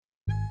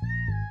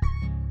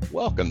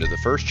Welcome to the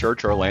First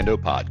Church Orlando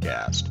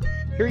podcast.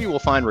 Here you will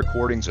find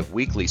recordings of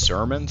weekly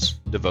sermons,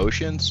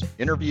 devotions,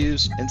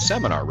 interviews, and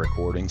seminar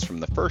recordings from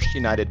the First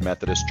United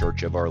Methodist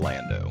Church of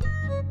Orlando.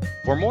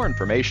 For more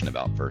information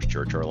about First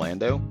Church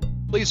Orlando,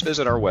 please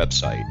visit our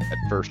website at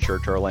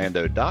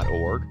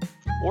firstchurchorlando.org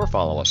or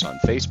follow us on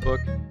Facebook,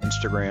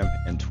 Instagram,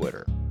 and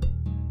Twitter.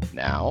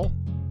 Now,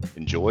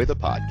 enjoy the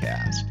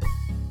podcast.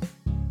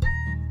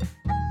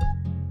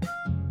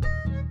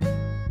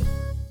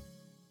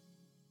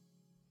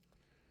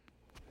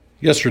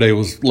 Yesterday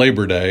was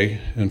Labor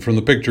Day, and from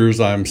the pictures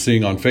I'm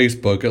seeing on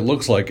Facebook, it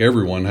looks like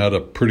everyone had a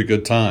pretty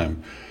good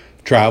time.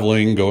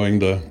 Traveling,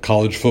 going to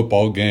college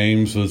football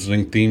games,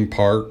 visiting theme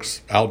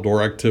parks,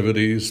 outdoor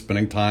activities,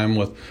 spending time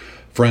with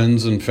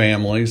friends and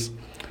families.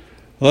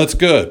 Well, that's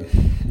good.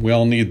 We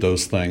all need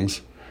those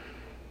things.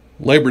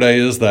 Labor Day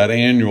is that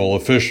annual,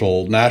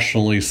 official,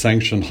 nationally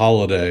sanctioned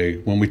holiday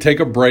when we take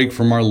a break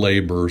from our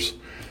labors.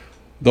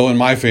 Though in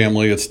my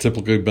family, it's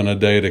typically been a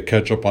day to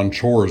catch up on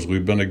chores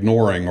we've been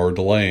ignoring or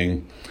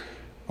delaying.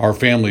 Our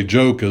family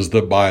joke is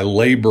that by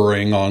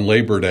laboring on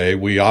Labor Day,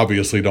 we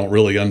obviously don't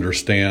really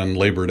understand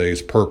Labor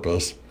Day's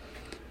purpose.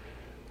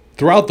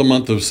 Throughout the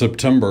month of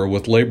September,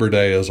 with Labor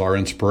Day as our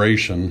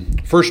inspiration,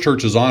 First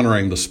Church is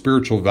honoring the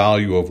spiritual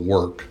value of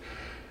work.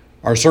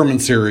 Our sermon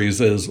series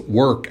is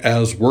Work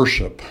as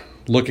Worship,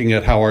 looking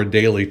at how our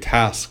daily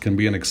tasks can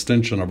be an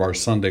extension of our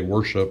Sunday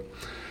worship.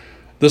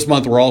 This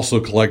month, we're also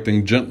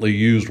collecting gently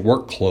used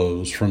work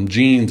clothes, from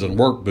jeans and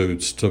work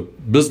boots to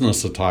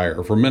business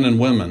attire for men and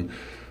women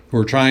who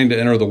are trying to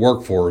enter the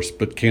workforce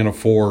but can't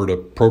afford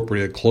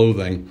appropriate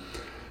clothing.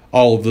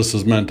 All of this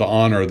is meant to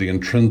honor the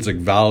intrinsic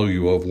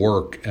value of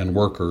work and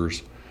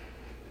workers.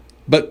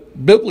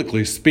 But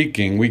biblically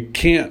speaking, we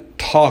can't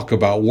talk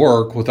about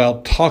work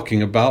without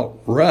talking about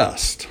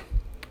rest.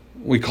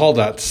 We call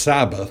that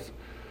Sabbath.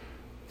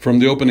 From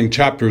the opening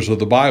chapters of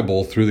the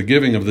Bible through the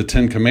giving of the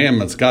Ten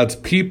Commandments, God's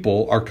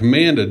people are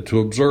commanded to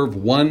observe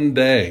one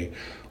day,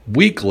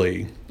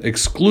 weekly,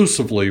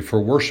 exclusively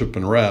for worship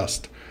and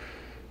rest.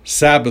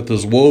 Sabbath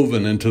is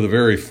woven into the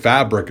very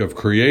fabric of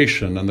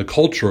creation and the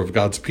culture of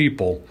God's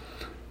people.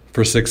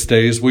 For 6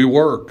 days we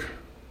work,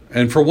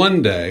 and for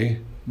one day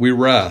we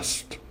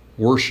rest,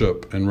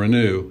 worship, and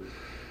renew.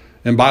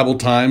 In Bible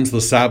times, the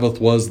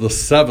Sabbath was the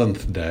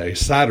seventh day,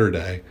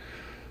 Saturday.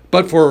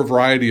 But for a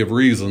variety of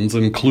reasons,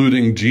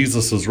 including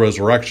Jesus'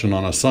 resurrection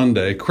on a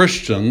Sunday,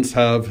 Christians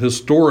have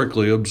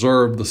historically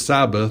observed the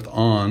Sabbath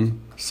on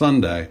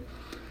Sunday.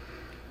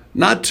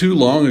 Not too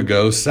long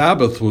ago,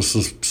 Sabbath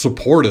was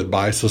supported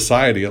by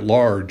society at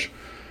large.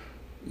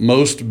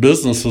 Most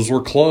businesses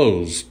were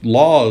closed.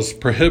 Laws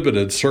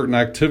prohibited certain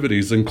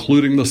activities,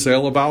 including the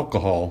sale of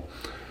alcohol.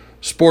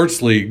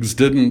 Sports leagues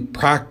didn't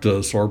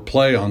practice or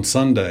play on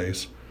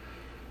Sundays.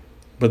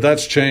 But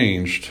that's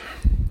changed.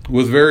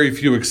 With very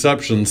few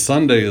exceptions,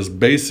 Sunday is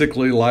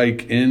basically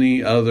like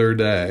any other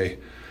day.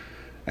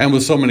 And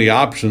with so many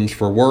options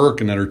for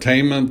work and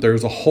entertainment,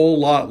 there's a whole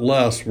lot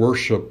less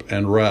worship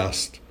and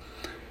rest.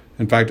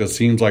 In fact, it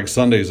seems like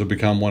Sundays have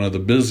become one of the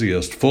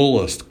busiest,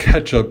 fullest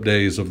catch-up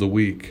days of the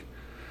week.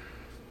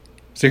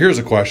 So here's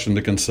a question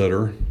to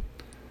consider.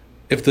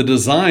 If the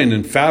design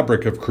and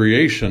fabric of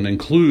creation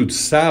includes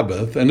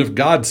Sabbath, and if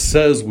God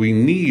says we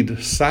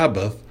need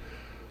Sabbath,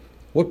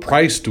 what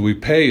price do we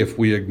pay if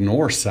we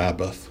ignore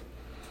Sabbath?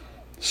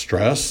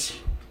 Stress,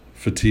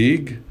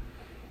 fatigue,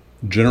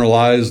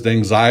 generalized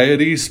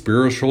anxiety,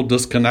 spiritual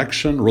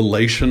disconnection,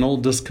 relational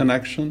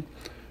disconnection,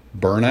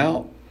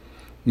 burnout,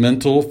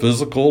 mental,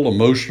 physical,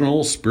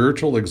 emotional,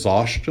 spiritual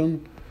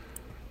exhaustion.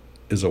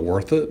 Is it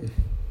worth it?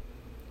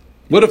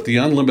 What if the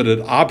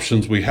unlimited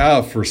options we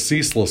have for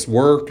ceaseless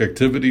work,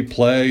 activity,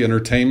 play,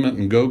 entertainment,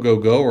 and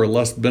go are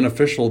less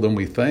beneficial than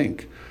we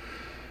think?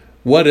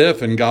 What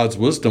if, in God's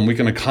wisdom, we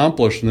can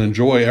accomplish and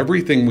enjoy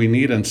everything we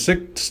need in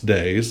 6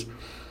 days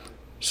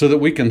so that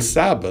we can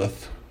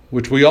Sabbath,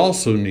 which we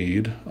also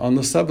need on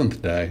the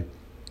seventh day?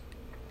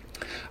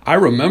 I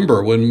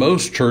remember when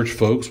most church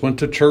folks went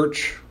to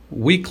church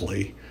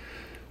weekly.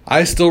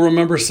 I still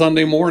remember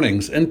Sunday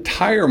mornings.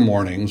 Entire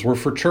mornings were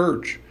for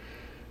church,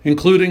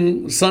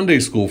 including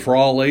Sunday school for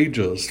all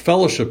ages,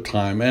 fellowship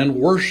time, and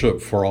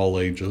worship for all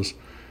ages.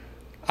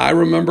 I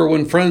remember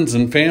when friends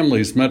and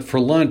families met for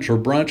lunch or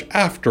brunch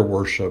after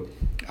worship.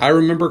 I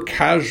remember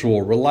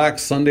casual,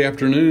 relaxed Sunday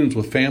afternoons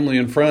with family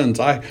and friends.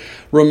 I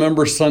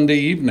remember Sunday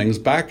evenings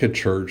back at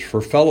church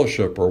for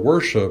fellowship or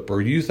worship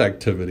or youth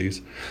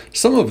activities.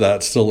 Some of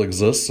that still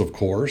exists, of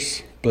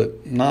course,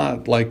 but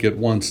not like it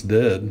once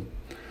did.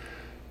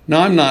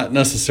 Now, I'm not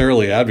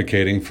necessarily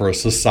advocating for a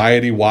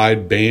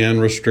society-wide ban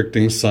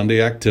restricting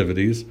Sunday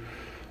activities,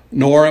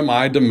 nor am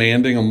I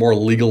demanding a more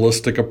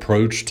legalistic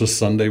approach to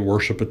Sunday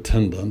worship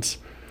attendance.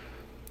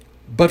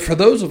 But for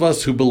those of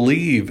us who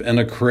believe in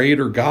a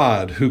creator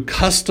God who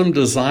custom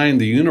designed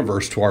the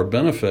universe to our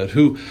benefit,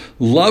 who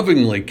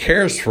lovingly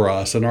cares for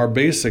us and our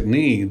basic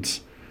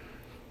needs,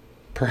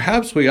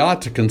 perhaps we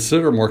ought to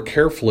consider more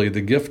carefully the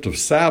gift of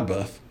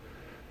Sabbath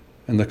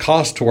and the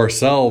cost to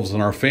ourselves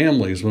and our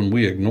families when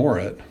we ignore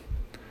it.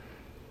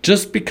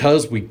 Just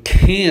because we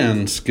can't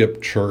can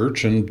skip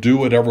church and do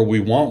whatever we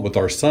want with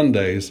our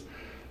Sundays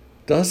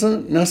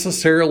doesn't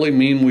necessarily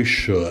mean we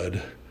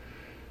should.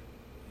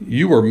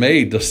 You were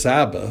made to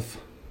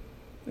Sabbath,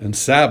 and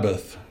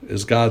Sabbath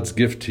is God's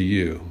gift to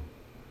you.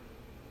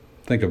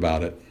 Think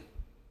about it.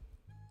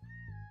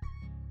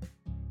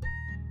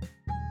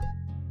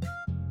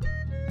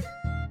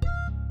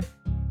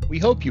 We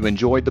hope you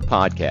enjoyed the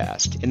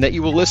podcast and that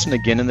you will listen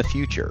again in the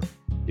future.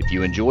 If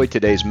you enjoyed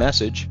today's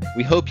message,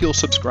 we hope you'll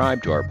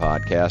subscribe to our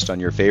podcast on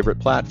your favorite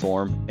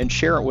platform and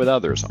share it with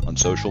others on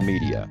social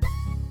media.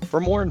 For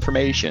more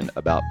information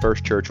about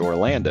First Church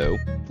Orlando,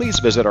 please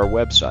visit our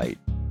website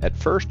at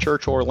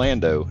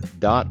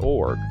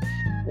firstchurchorlando.org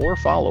or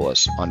follow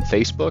us on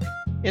Facebook,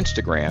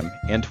 Instagram,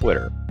 and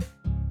Twitter.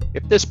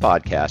 If this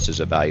podcast is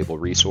a valuable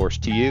resource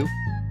to you,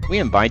 we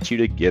invite you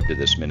to give to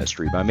this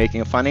ministry by making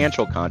a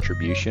financial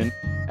contribution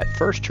at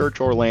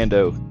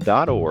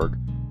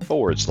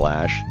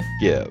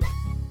firstchurchorlando.org/give.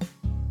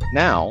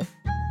 Now,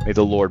 may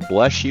the Lord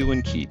bless you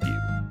and keep you.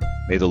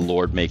 May the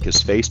Lord make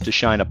his face to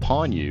shine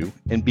upon you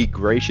and be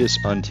gracious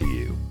unto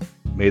you.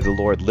 May the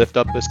Lord lift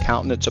up his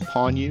countenance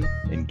upon you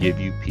and give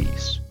you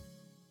peace.